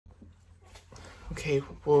Okay,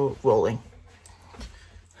 we're rolling.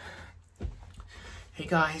 Hey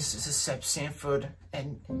guys, this is Seb Sanford,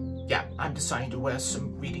 and yeah, I'm deciding to wear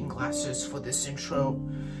some reading glasses for this intro,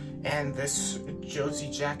 and this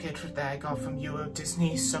jersey jacket that I got from Euro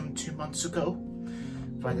Disney some 2 months ago,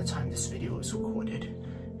 by the time this video is recorded.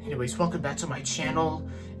 Anyways, welcome back to my channel,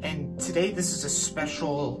 and today this is a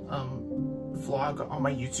special vlog on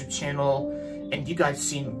my YouTube channel. And you guys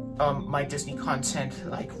seen my Disney content,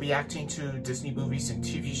 like reacting to Disney movies and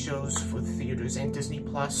TV shows for theaters and Disney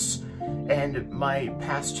Plus, and my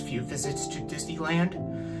past few visits to Disneyland,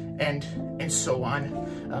 and so on.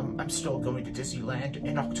 I'm still going to Disneyland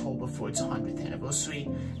in October for its 100th anniversary.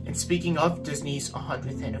 And speaking of Disney's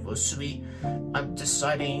 100th anniversary, I'm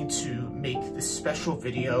deciding to make this special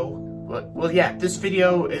video. Well, yeah, this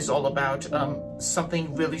video is all about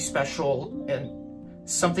something really special and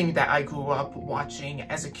something that I grew up watching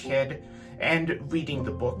as a kid and reading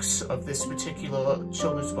the books of this particular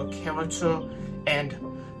children's book character and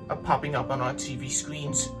popping up on our TV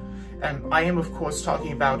screens. I am, of course,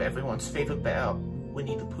 talking about everyone's favorite bear,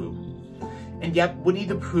 Winnie the Pooh. And yet, Winnie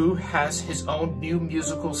the Pooh has his own new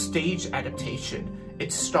musical stage adaptation.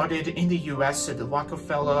 It started in the US at the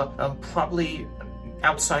Rockefeller, probably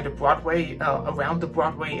outside of Broadway, around the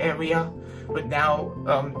Broadway area. But now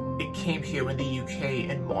it came here in the UK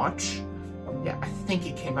in March. Yeah, I think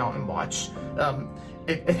it came out in March.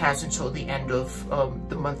 It has until the end of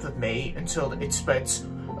the month of May until it spreads,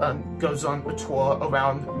 goes on a tour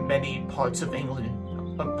around many parts of England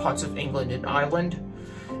and Ireland.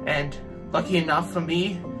 And lucky enough for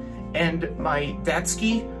me and my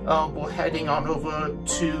dadski, we're heading on over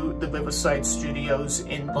to the Riverside Studios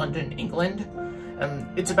in London, England.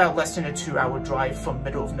 It's about less than a 2-hour drive from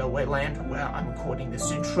middle of nowhere land where I'm recording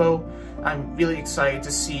this intro. I'm really excited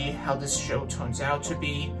to see how this show turns out to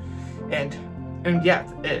be, and yeah,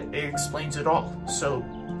 it explains it all. So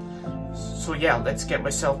yeah, let's get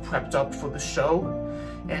myself prepped up for the show,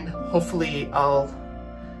 and hopefully I'll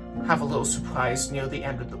have a little surprise near the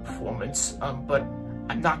end of the performance. But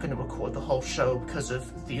I'm not going to record the whole show because of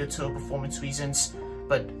theater performance reasons,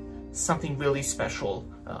 but something really special,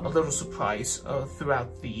 a little surprise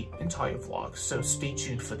throughout the entire vlog, so stay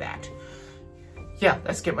tuned for that. Yeah,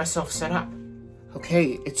 let's get myself set up.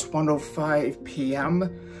 Okay, it's 1:05 p.m.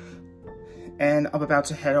 and I'm about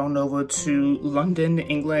to head on over to London,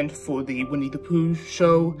 England for the Winnie the Pooh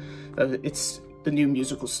show. It's the new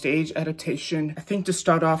musical stage adaptation. I think to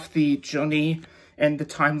start off the journey and the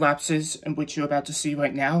time lapses in which you're about to see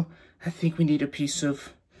right now, I think we need a piece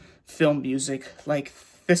of film music like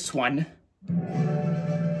this one.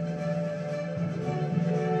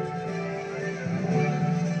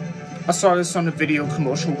 I saw this on a video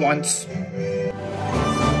commercial once.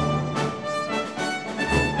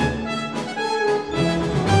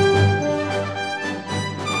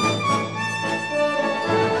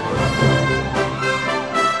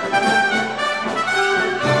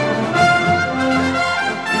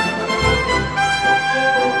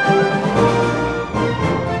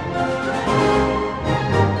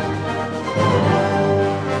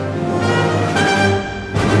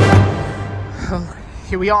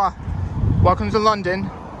 Here we are. Welcome to London.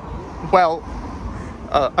 Well,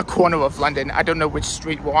 a corner of London. I don't know which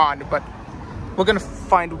street we're on, but we're gonna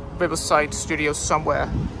find Riverside Studios somewhere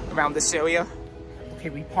around this area. Okay,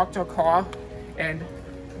 we parked our car, and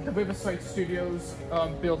the Riverside Studios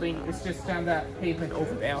building is just down that pavement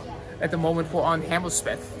over there. At the moment, we're on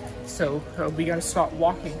Hammersmith, so we gotta start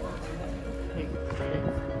walking.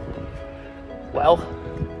 Well,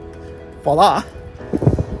 voila.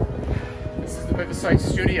 Riverside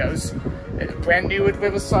Studios. Brand new at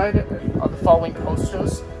Riverside are the following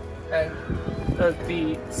posters, and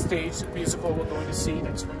the stage musical we're going to see,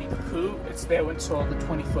 that's Winnie the Pooh. It's there until the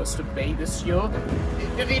 21st of May this year.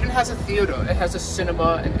 It even has a theater. It has a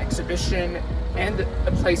cinema, an exhibition, and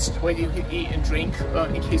a place where you can eat and drink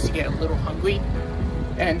in case you get a little hungry.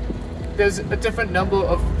 And there's a different number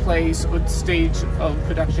of plays or stage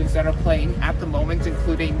productions that are playing at the moment,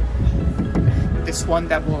 including this one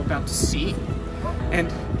that we're about to see. And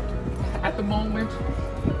at the moment,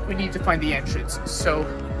 we need to find the entrance. So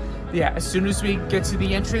yeah, as soon as we get to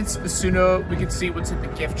the entrance, the sooner we can see what's in the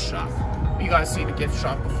gift shop. We gotta see the gift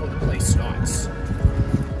shop before the play starts.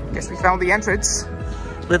 Guess we found the entrance.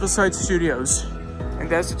 Riverside Studios. And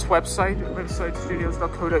there's its website,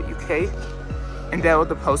 riversidestudios.co.uk. And there are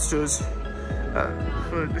the posters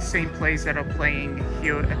for the same plays that are playing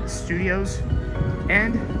here at the studios.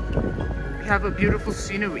 And we have a beautiful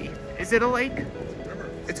scenery. Is it a lake?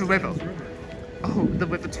 It's a river. Oh, the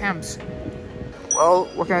River Thames. Well,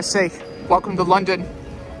 what can I say? Welcome to London.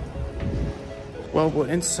 Well, we're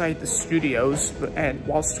inside the studios, and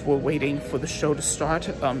whilst we're waiting for the show to start,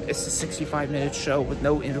 it's a 65-minute show with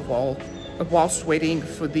no interval. Whilst waiting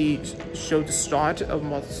for the show to start,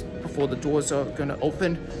 before the doors are gonna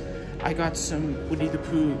open, I got some Winnie the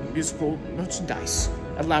Pooh musical merchandise.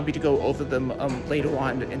 Allow me to go over them later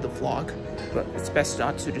on in the vlog, but it's best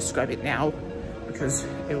not to describe it now because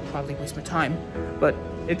it will probably waste my time. But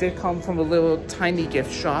it did come from a little tiny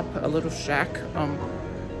gift shop, a little shack.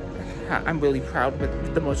 I'm really proud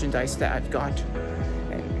with the merchandise that I've got,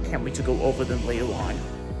 and can't wait to go over them later on.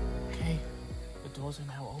 Okay, the doors are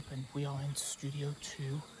now open. We are in Studio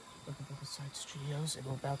 2 of the Riverside Studios, and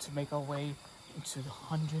we're about to make our way into the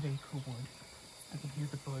 100 Acre Wood. I can hear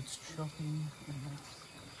the birds chirping and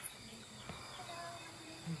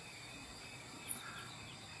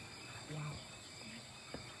wow.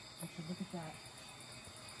 Okay, look at that.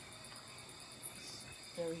 It's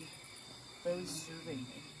very, very soothing.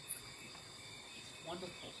 It's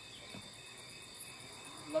wonderful.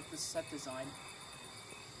 Love the set design.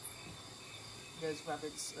 There's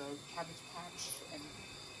rabbits, cabbage patch, and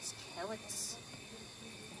carrots.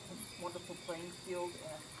 Wonderful playing field,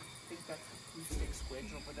 and I think that's the stick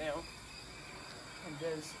squidge over there. And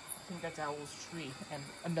there's, I think that's Owl's tree, and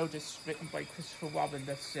a notice written by Christopher Robin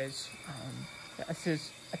that says, I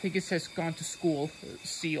think it says "Gone to school,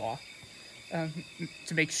 see ya,"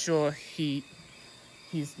 to make sure he's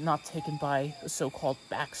not taken by a so-called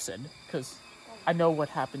Baxton, because I know what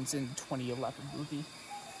happens in the 2011 movie.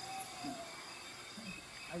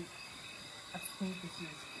 I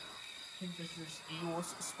think this is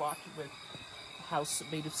Eeyore's spot with a house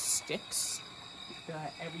made of sticks.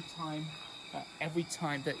 Every time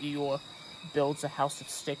that Eeyore builds a house of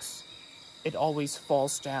sticks, it always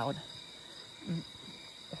falls down.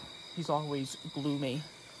 He's always gloomy,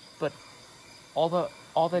 but all that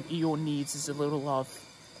Eeyore needs is a little love,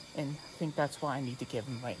 and I think that's what I need to give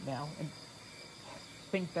him right now. And I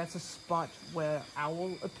think that's a spot where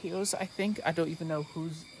Owl appears. I don't even know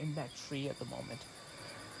who's in that tree at the moment.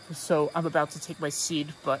 So I'm about to take my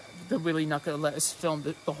seat, but they're really not going to let us film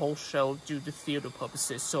the whole show due to theater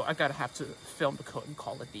purposes, so I gotta have to film the curtain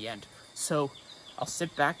call at the end. So I'll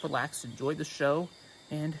sit back, relax, enjoy the show,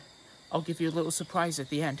 and I'll give you a little surprise at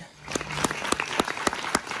the end.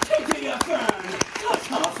 Take me up, that's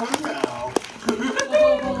half from now.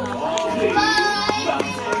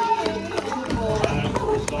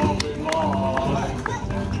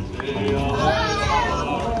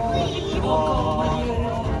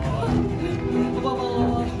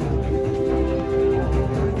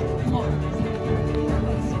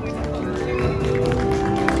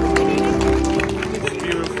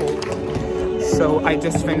 So I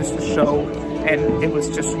just finished the show, and it was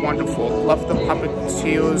just wonderful. Loved the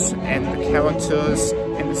puppeteers and the characters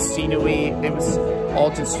and the scenery. It was all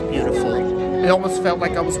just beautiful. It almost felt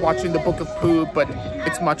like I was watching the Book of Pooh, but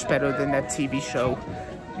it's much better than that TV show.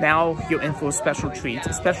 Now you're in for a special treat,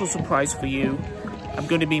 a special surprise for you. I'm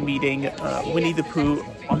going to be meeting Winnie the Pooh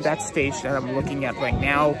on that stage that I'm looking at right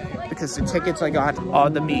now, because the tickets I got are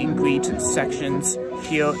the meet and greet sections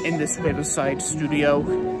here in this Riverside studio.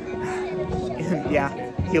 Yeah,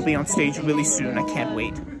 he'll be on stage really soon. I can't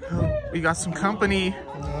wait. We got some company.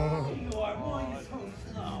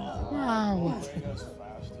 Wow.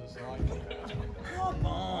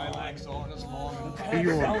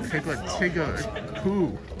 Eeyore, Tigger,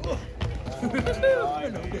 Pooh.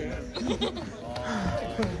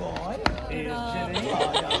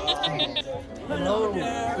 Hello.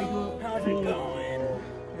 How's it going?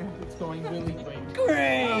 It's going really great.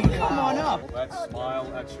 Great! Come on up. Let's smile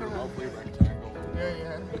at your lovely rectangle.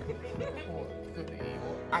 Yeah.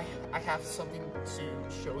 I have something to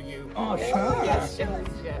show you. Oh, sure. Yes, and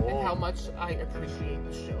how much I appreciate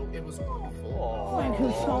the show. It was wonderful. Oh, thank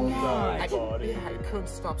you so much. I couldn't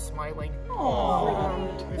stop smiling. Oh,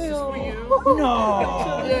 this is for you.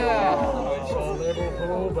 No. Yeah. It's a little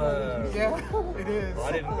Pooh Bear. Yeah, it is.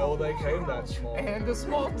 I didn't know they came that small. And a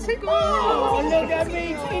small tickle. Oh, look at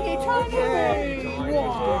me, teeny tiny.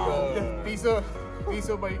 Wow. These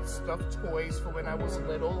are my stuffed toys for when I was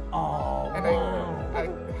little. Oh, and I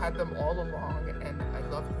had them all along, and I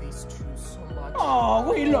love these two so much. oh,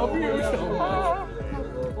 we love you so much.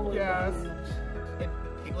 Yes. And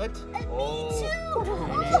Piglet.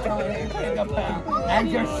 And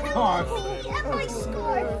your scarf. And my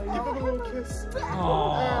scarf. Give him a little kiss.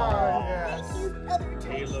 Oh, Yes.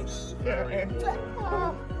 He looks Yeah, very and too cute.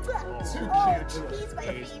 He's my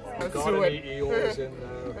favorite. Let's got do any it. Eeyores in there.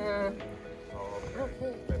 Okay.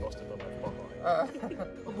 They must have done that behind.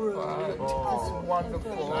 It's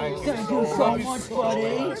wonderful. Thank you so much, buddy.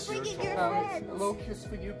 We're bringing your A friends. little kiss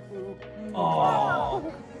for you, Pooh.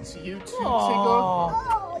 Oh. To you too, Oh.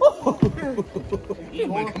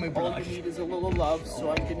 Tigger. All you need is a little love,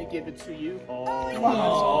 so I'm gonna give it to you. Oh, that's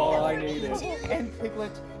all I needed. And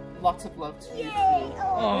Piglet, lots of love to you Yay! too.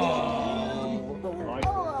 Oh. I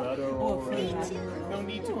feel better already. Me too. No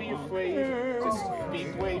need to be afraid. Just be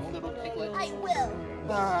brave, little Piglet. I will.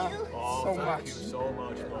 Thank you. Oh, So thank much. you so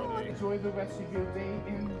much, buddy. Enjoy the rest of your day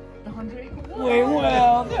in the 100 Acre Wood. Wait,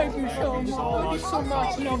 well, thank you so Thank you so much. much. So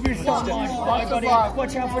much. Love you so much. Bye, buddy.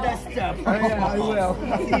 Watch out for that stuff. Yeah, I will.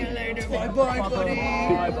 See you later. Bye-bye, buddy.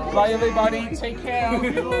 Bye, everybody. Take care.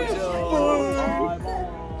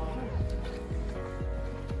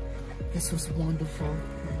 This was wonderful.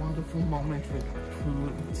 A wonderful moment with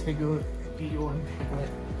Pooh, Tigger, Eeyore, and Piglet.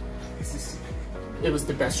 It was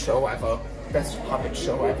the best show ever. Best puppet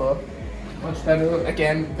show ever. Much better,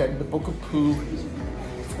 again, than the Book of Pooh.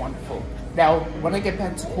 It's wonderful. Now, when I get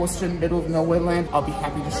back to Portsmouth, middle of nowhere land, I'll be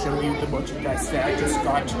happy to show you the merchandise that I just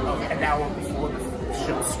got an hour before the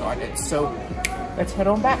show started. So, let's head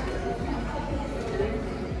on back.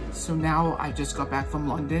 So now I just got back from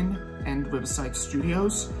London and Riverside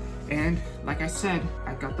Studios. And like I said,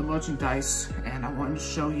 I got the merchandise and I wanted to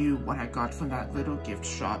show you what I got from that little gift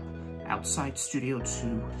shop outside Studio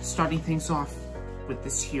 2. Starting things off with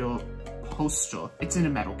this here poster. It's in a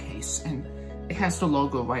metal case and it has the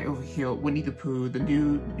logo right over here, Winnie the Pooh, the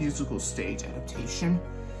new musical stage adaptation.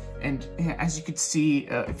 And as you can see,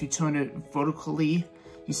 if you turn it vertically,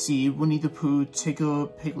 you see Winnie the Pooh, Tigger,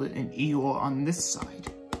 Piglet, and Eeyore on this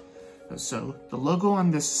side. So the logo on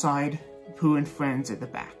this side, Pooh and Friends at the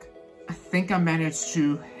back. I think I managed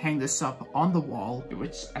to hang this up on the wall,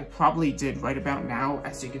 which I probably did right about now,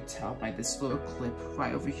 as you can tell by this little clip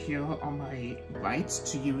right over here on my right,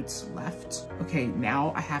 to you's left. Okay,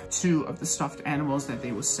 now I have two of the stuffed animals that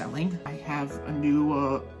they were selling. I have a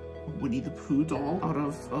new Winnie the Pooh doll. Out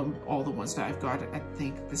of all the ones that I've got, I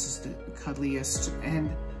think this is the cuddliest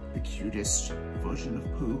and the cutest version of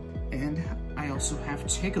Pooh. And I also have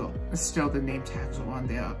Tigger. Still, the name tags are on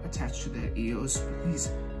there attached to their ears.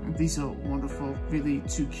 These are wonderful, really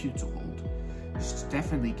too cute to hold. You should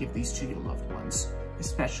definitely give these to your loved ones,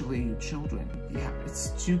 especially your children. Yeah, it's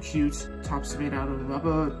too cute. Tops are made out of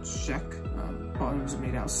rubber, check. Bottoms are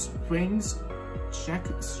made out of springs, check.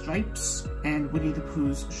 Stripes, and Winnie the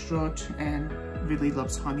Pooh's shirt, and really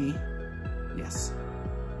loves honey. Yes,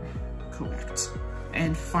 correct.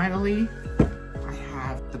 And finally, I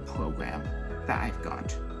have the program that I've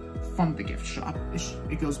got from the gift shop.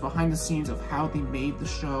 It goes behind the scenes of how they made the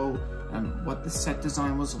show, and what the set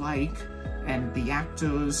design was like, and the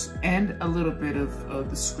actors, and a little bit of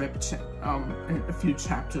the script, and a few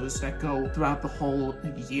chapters that go throughout the whole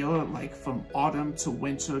year, like from autumn to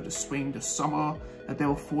winter to spring to summer. There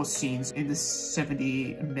were 4 scenes in the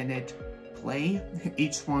 70-minute play.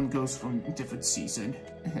 Each one goes from a different season.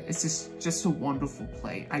 It's just a wonderful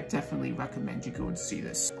play. I definitely recommend you go and see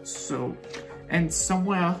this. So, and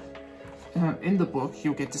somewhere in the book,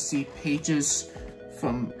 you'll get to see pages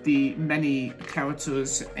from the many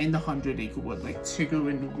characters in the 100 Acre Wood, like Tigger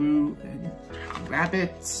and Roo and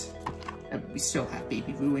Rabbit. We still have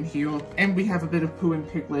Baby Roo in here. And we have a bit of Pooh and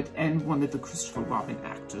Piglet and one of the Christopher Robin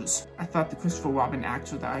actors. I thought the Christopher Robin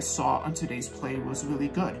actor that I saw on today's play was really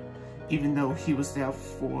good, even though he was there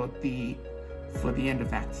for the end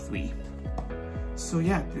of Act 3. So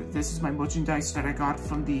yeah, this is my merchandise that I got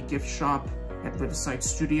from the gift shop at Riverside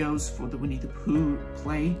Studios for the Winnie the Pooh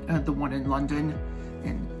play, the one in London.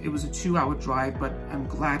 And it was a 2-hour drive, but I'm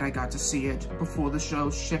glad I got to see it before the show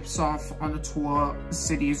ships off on a tour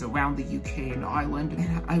cities around the UK and Ireland.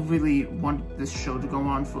 And I really want this show to go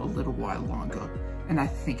on for a little while longer, and I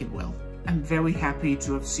think it will. I'm very happy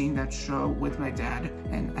to have seen that show with my dad,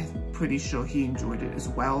 and I'm pretty sure he enjoyed it as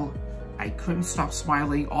well. I couldn't stop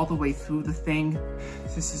smiling all the way through the thing.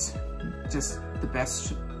 This is just the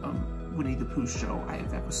best Winnie the Pooh show I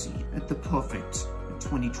have ever seen. The perfect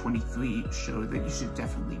 2023 show that you should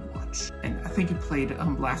definitely watch. And I think it played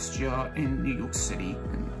last year in New York City,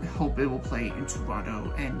 and I hope it will play in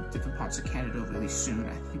Toronto and different parts of Canada really soon.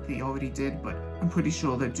 I think they already did, but I'm pretty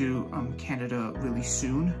sure they'll do Canada really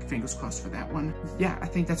soon. Fingers crossed for that one. Yeah, I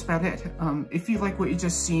think that's about it. If you like what you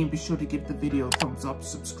just seen, be sure to give the video a thumbs up,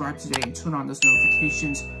 subscribe today, and turn on those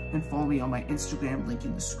notifications, and follow me on my Instagram, link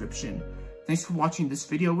in the description. Thanks for watching this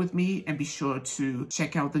video with me, and be sure to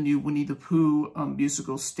check out the new Winnie the Pooh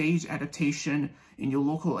musical stage adaptation in your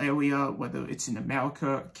local area, whether it's in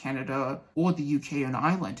America, Canada, or the UK and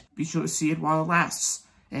Ireland. Be sure to see it while it lasts,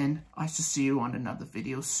 and I shall see you on another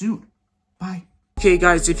video soon. Bye. Okay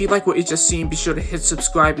guys, if you like what you just seen, be sure to hit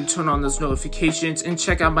subscribe and turn on those notifications and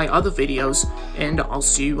check out my other videos, and I'll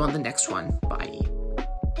see you on the next one. Bye.